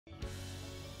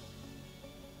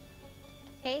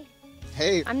Hey,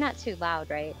 Hey. I'm not too loud,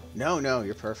 right? No, no,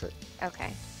 you're perfect.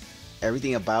 Okay.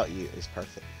 Everything about you is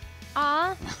perfect.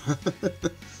 Aw,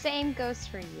 same goes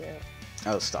for you.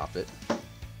 Oh, stop it.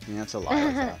 You have to lie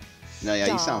like that. No,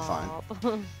 yeah, you sound fine.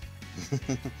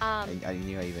 Stop. I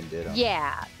knew I even did.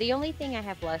 Yeah, the only thing I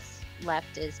have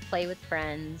left is play with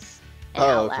friends and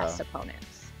Oh, okay. outlast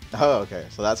opponents. Oh, okay.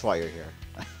 So that's why you're here.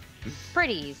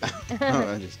 Pretty easy.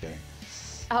 I'm just kidding.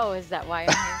 Oh, is that why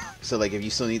I'm here? So, like, if you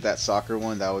still need that soccer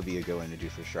one, that would be a good one to do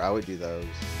for sure. I would do those.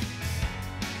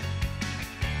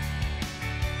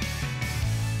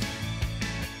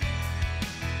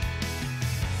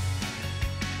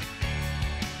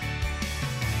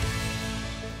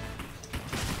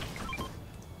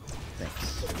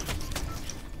 Thanks.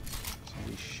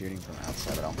 Somebody's shooting from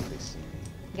outside, but I don't think they see me.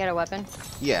 You got a weapon?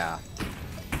 Yeah.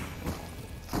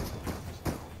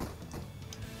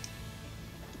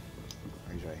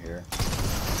 He's right here.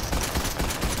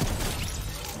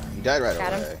 He died right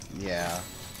Got away. him? Yeah.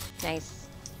 Nice.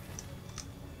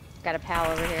 Got a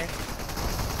pal over here.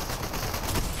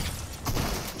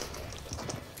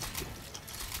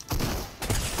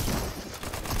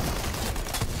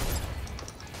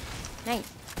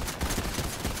 Nice.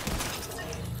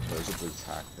 There's a blue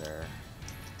tack there.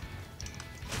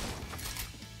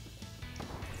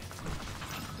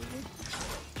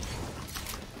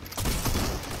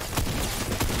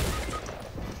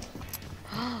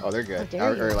 Oh, they're good.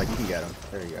 Or like, you can get them.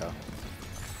 There you go.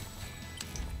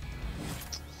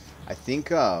 I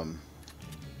think,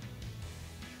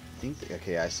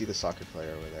 okay, I see the soccer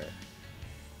player over there.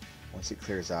 Once it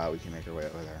clears out, we can make our way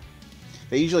over there.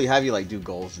 They usually have you, like, do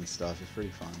goals and stuff. It's pretty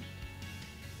fun.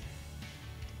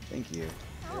 Thank you.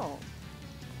 Oh.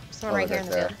 Someone right here in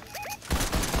the there. field.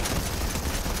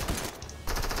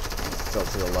 Still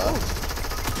to the left.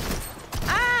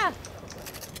 Ah!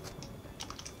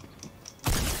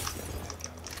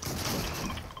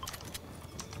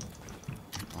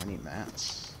 I need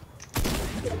mats.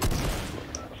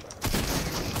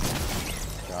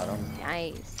 Got him.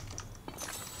 Nice.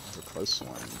 That's a close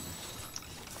one.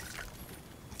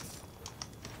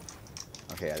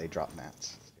 Okay, yeah, they dropped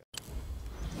mats.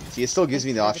 See, it still gives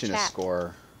me the option to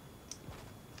score.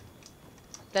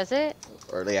 Does it?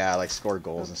 Or, yeah, like score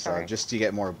goals and stuff. Just to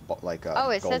get more, like, oh,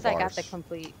 it gold says bars. I got the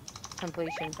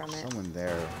completion from it. Someone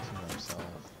there.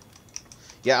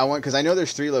 Yeah, I want, because I know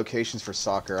there's 3 locations for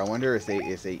soccer. I wonder if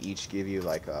they each give you,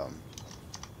 like,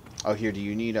 oh, here, do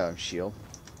you need a shield?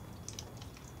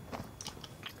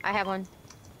 I have one.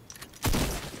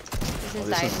 Oh,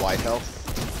 this one's white health.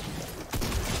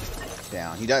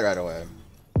 Down. He died right away.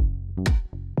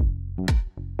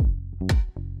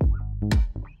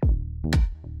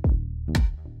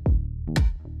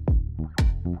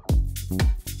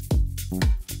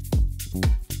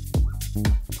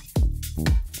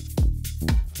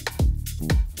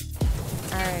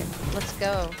 Alright, let's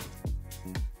go.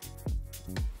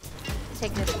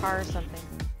 Take this car or something.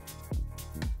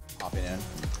 Hopping in.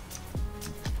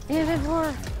 Even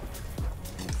more.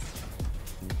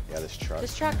 Yeah, this truck.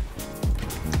 This truck.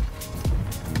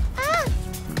 Ah!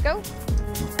 Go.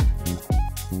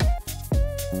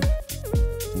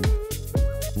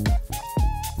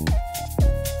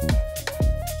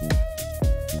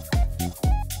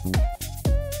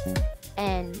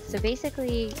 And so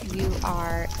basically, you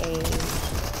are a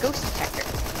ghost detector.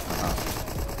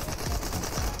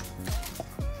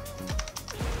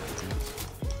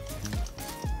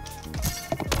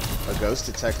 A ghost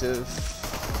detective.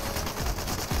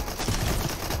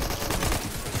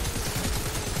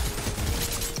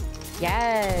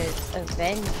 Yes,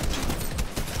 avenge.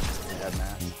 Yeah,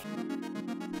 Matt.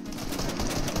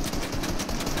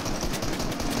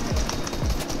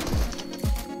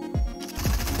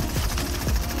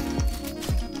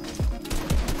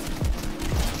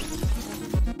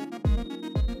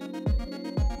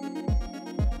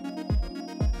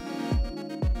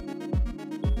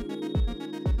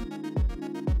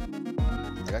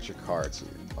 I got your card, so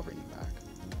I'll bring you back.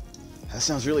 That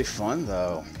sounds really fun,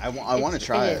 though. I want to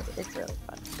try it. It's really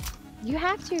fun. You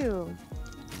have to.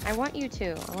 I want you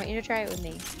to. I want you to try it with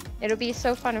me. It'll be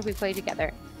so fun if we play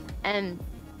together. And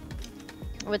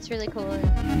what's really cool is...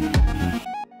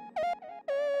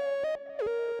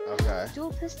 Okay.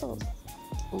 dual pistols.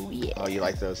 Oh, yeah. Oh, you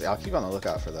like those? I'll keep on the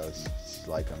lookout for those. Just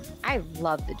like them. I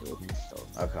love the dual pistols.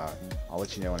 Okay. I'll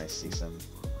let you know when I see some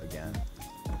again.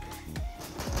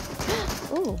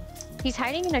 Ooh, he's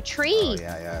hiding in a tree. Oh,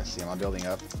 yeah, yeah. See him? I'm building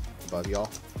up above y'all.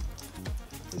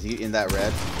 Is he in that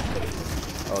red?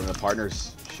 Oh, and the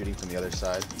partner's shooting from the other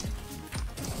side.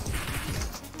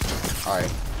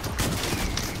 Alright.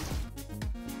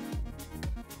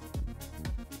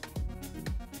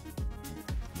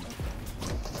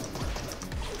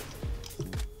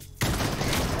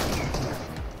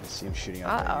 See him shooting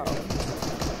up Uh-oh. right here.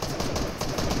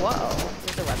 Whoa.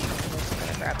 There's a weapon. I'm just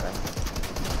gonna grab this.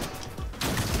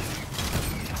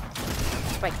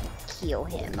 If I can kill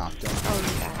him. Knocked him. Oh,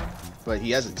 you got him. But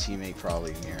he has a teammate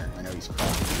probably near. I know he's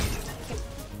crossing.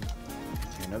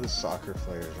 Okay, another soccer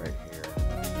player is right here.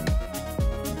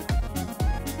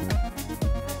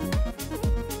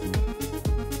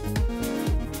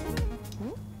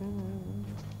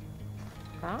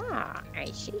 Ah, I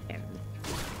see him.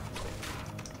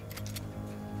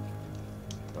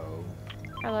 Oh.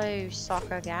 Hello,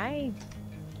 soccer guy.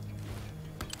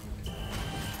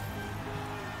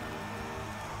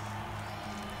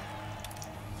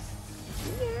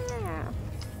 Yeah.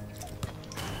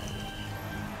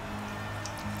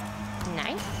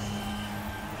 Nice.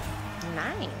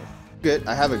 Nice. Good.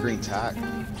 I have a green tack.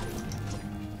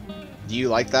 Do you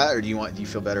like that, or do you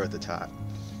feel better with the tack?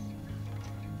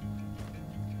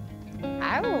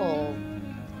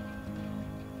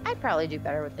 I'd probably do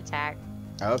better with the tack.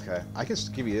 Okay. I can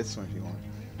give you this one if you want.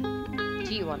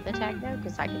 Do you want the tack though?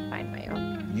 Because I can find my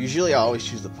own. Usually I always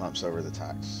choose the pumps over the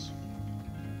tacks.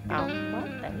 Oh, well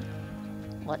then.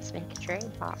 Let's make a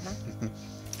trade, partner.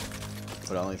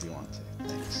 But only if you want to.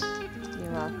 Thanks.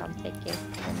 You're welcome. Thank you.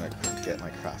 I'm gonna get my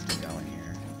crafting going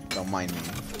here. Don't mind me.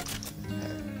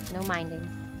 Okay. No minding.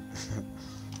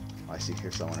 I see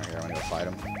here's someone right here. I'm gonna go fight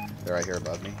them. They're right here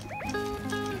above me.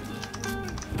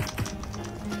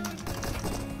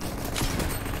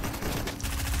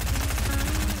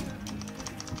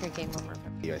 Here, game over.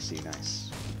 UIC, nice.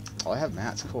 Oh, I have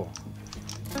mats. Cool.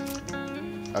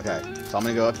 Okay, so I'm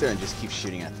gonna go up there and just keep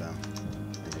shooting at them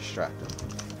and distract them.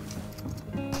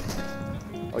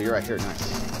 Oh, you're right here. Nice.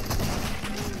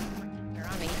 They're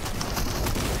on me.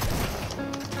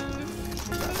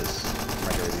 Got this. I'm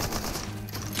right here with you.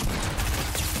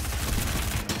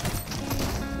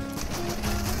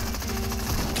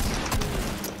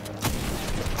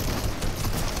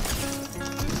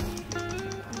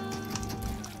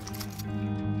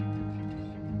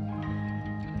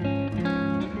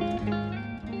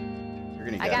 You're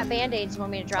gonna get I got them. band-aids.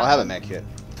 Want me to drop I'll have a them? med kit.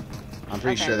 I'm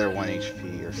pretty Okay. sure they're 1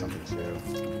 HP or something too.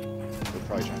 They're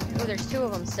probably trying to Oh, get there's two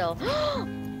of them still.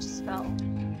 Just fell.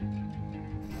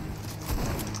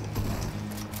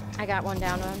 I got one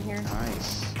down on here.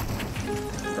 Nice.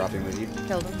 Dropping with you.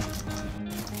 Killed him.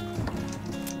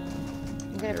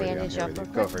 I'm gonna Here we bandage here up we go.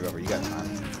 real Go quick. for it, go for it. You got time.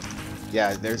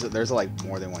 Yeah, there's like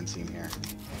more than one team here.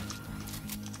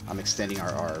 I'm extending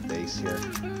our base here.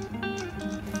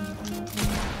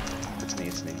 It's me,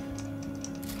 it's me.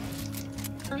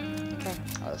 Okay.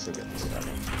 Let's go get this guy.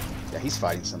 Yeah, he's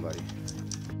fighting somebody.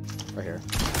 Right here.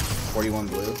 41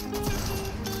 blue.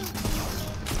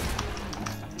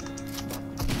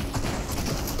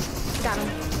 Got him.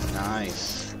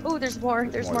 Nice. Oh, there's more.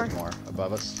 There's more. There's more.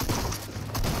 Above us.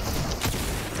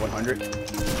 100.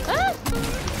 Ah!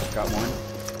 Got one.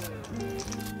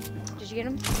 Did you get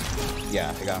him?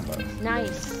 Yeah, I got them both.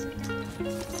 Nice.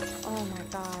 Oh my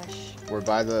gosh. We're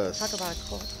by the Talk about a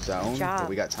cool zone, job. but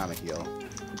we got time to heal.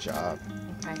 Good job.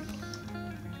 Okay.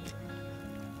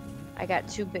 I got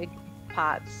 2 big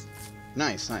pots.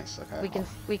 Nice, nice. Okay.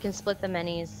 We can split the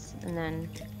minis and then.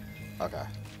 Okay.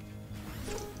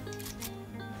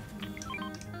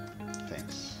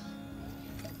 Thanks.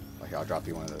 Okay, I'll drop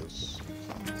you one of those.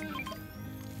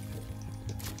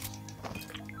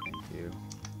 Thank you.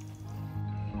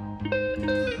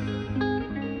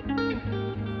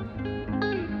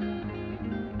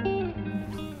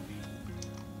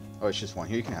 Oh, it's just one.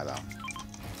 Here, you can have that one.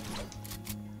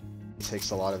 It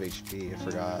takes a lot of HP, I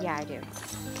forgot. Yeah, I do.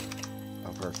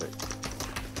 Oh, perfect.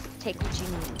 Take what you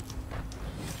need.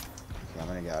 Okay, I'm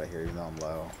gonna get out of here even though I'm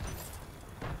low.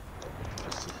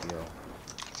 Just to heal.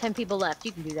 10 people left.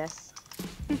 You can do this.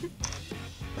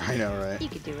 I know, right? You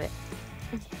could do it.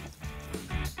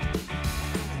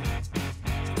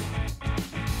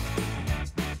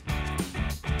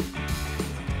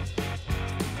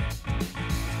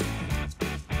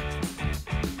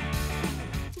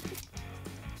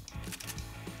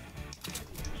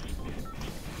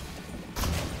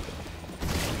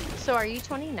 So are you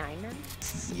 29 now?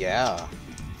 Yeah.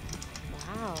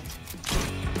 Wow.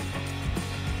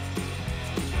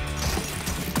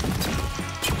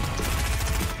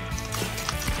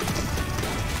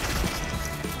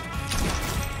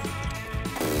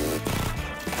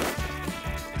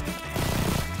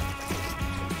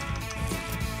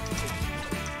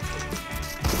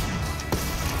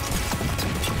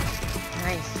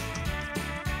 Nice.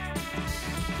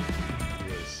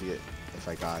 Really see it if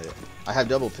I got it. I have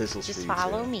double pistols for Just you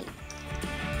follow too. me.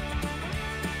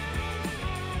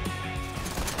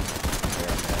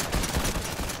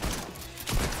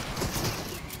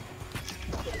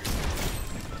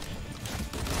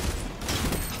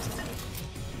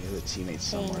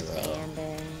 somewhere Thanks, though.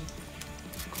 Andon.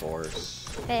 Of course.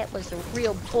 That was a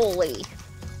real bully.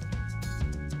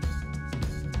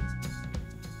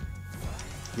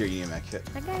 Here, you need a med kit.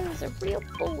 That guy was a real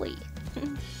bully.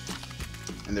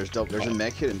 And there's a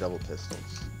med kit and double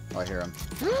pistols. Oh, I hear him.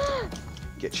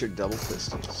 Get your double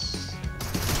pistols.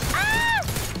 Ah!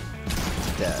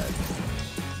 Dead.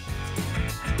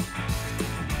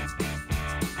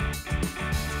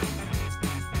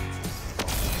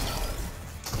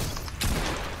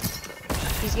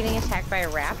 He's getting attacked by a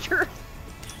raptor.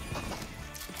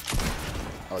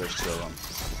 Oh, there's 2 of them.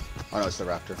 Oh no, it's the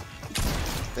raptor.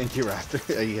 Thank you, raptor.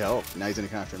 He helped. Now he's gonna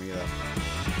come after me though.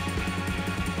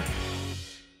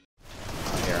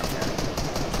 I'm here.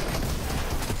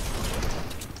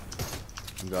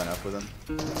 I'm going up with him.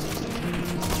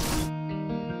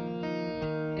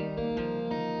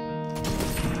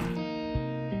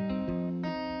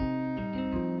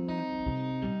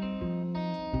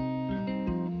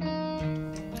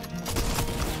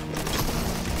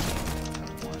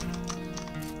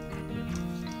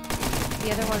 The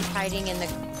other one's hiding in the.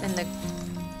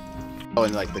 Oh,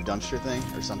 and like the dumpster thing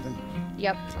or something?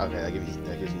 Yep. Okay, that gives me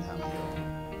time to heal.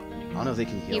 I don't know if they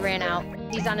can heal. He ran there. out.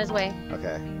 He's on his way.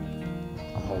 Okay.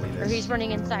 I'm holding Or this. he's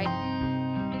running inside.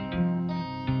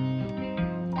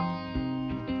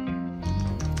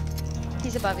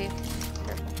 He's above you.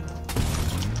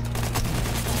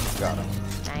 Got him.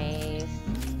 Nice.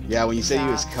 Yeah, when you said he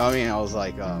was job. coming, I was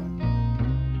like,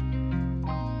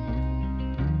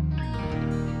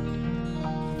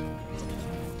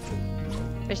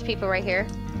 There's people right here.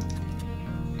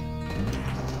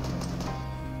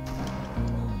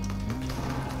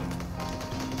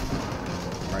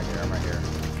 I'm right here.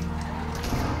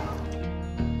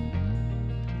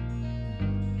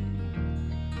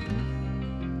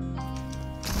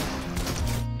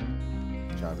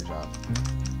 Good job.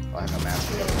 Oh, I have no mask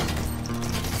yet.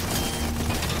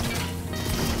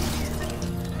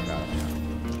 Got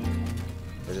him.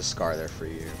 There's a scar there for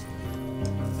you.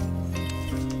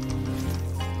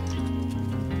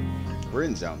 We're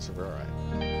in zone, so we're alright.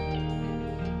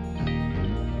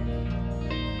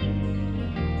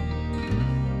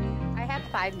 I have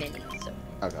 5 minutes, so.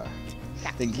 Okay.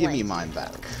 Got Then give me plenty. mine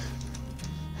back.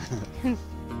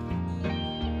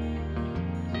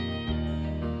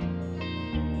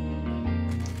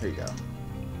 Here you go.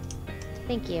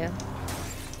 Thank you.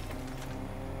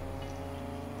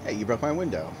 Hey, you broke my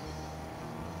window.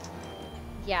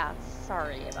 Yeah,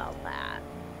 sorry about that.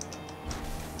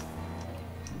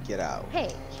 Get out.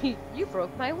 Hey, you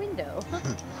broke my window. I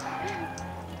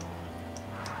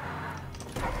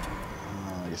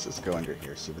guess let's go under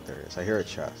here, see what there is. I hear a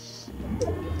chest.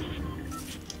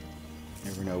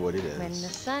 Never know what it is. When the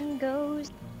sun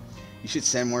goes. You should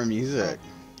send more music.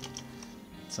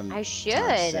 I should.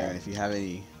 Soon, if you have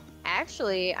any.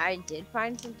 Actually, I did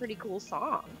find some pretty cool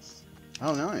songs.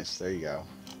 Oh, nice. There you go.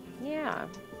 Yeah.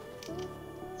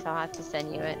 So I'll have to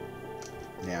send you it.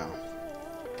 Yeah.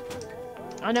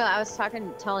 I know, I was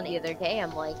telling the other day,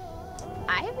 I'm like,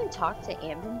 I haven't talked to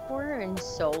Ambin for her in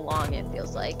so long, it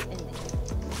feels like. And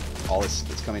All it's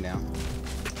coming down.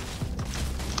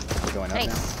 We're going up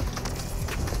thanks.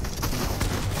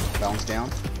 now. Balance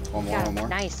down. One more, Yeah, one more.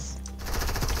 nice.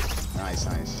 Nice,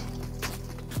 nice.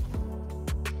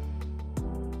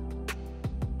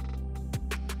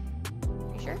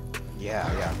 You sure? Yeah,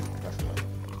 yeah, definitely.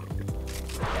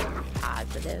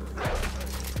 Positive.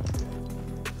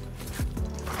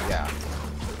 Yeah.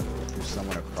 There's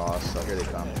someone across. Oh, here they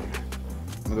come.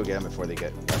 I'm gonna go get them before they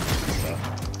get weapons and stuff.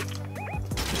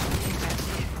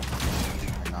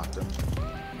 I knocked them.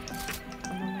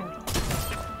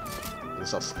 I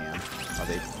guess I'll scan. Oh,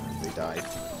 they died.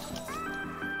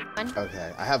 One.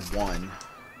 Okay, I have 1.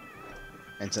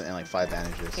 And like 5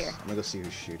 bandages. Here. I'm gonna go see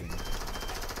who's shooting.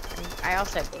 I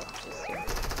also have bandages here.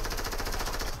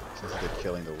 Sounds like they're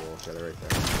killing the wolves. Yeah, they're right there.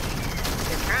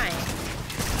 They're trying.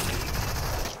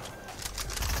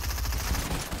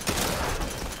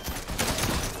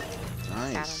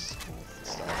 Nice. Got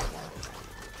him.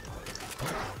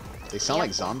 They sound Yeah.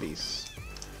 like zombies.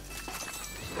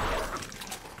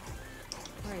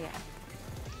 Oh yeah.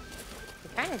 They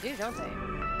kind of do, don't they?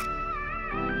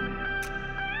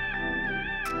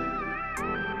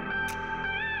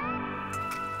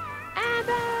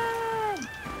 Abba!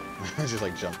 I just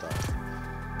like jumped off.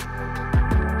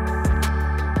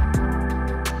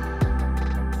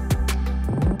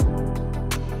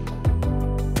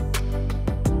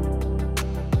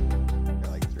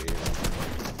 Got like 3 of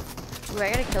them. Ooh, I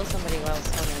gotta kill somebody while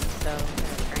it's coming, so I'm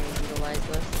gonna try and utilize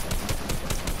this.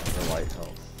 For light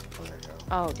health. Oh, there you go.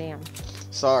 Oh, damn.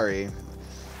 Sorry.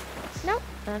 Nope,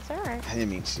 that's alright. I didn't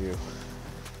mean to.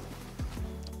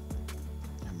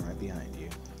 behind you.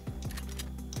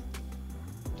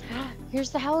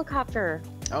 Here's the helicopter.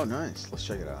 Oh, nice. Let's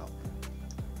check it out.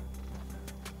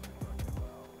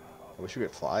 I wish we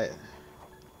could fly it.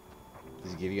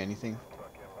 Does it give you anything?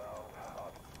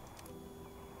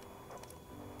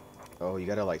 Oh, you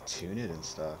gotta like tune it and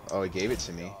stuff. Oh, it gave it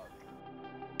to me.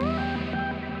 21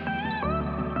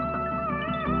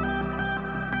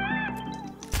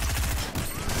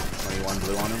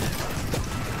 blue on him.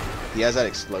 He has that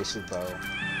explosive bow.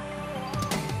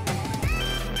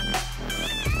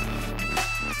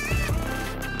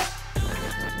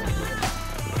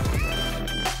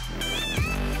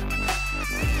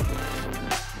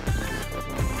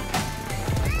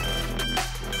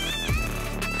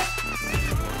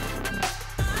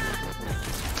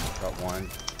 Got one.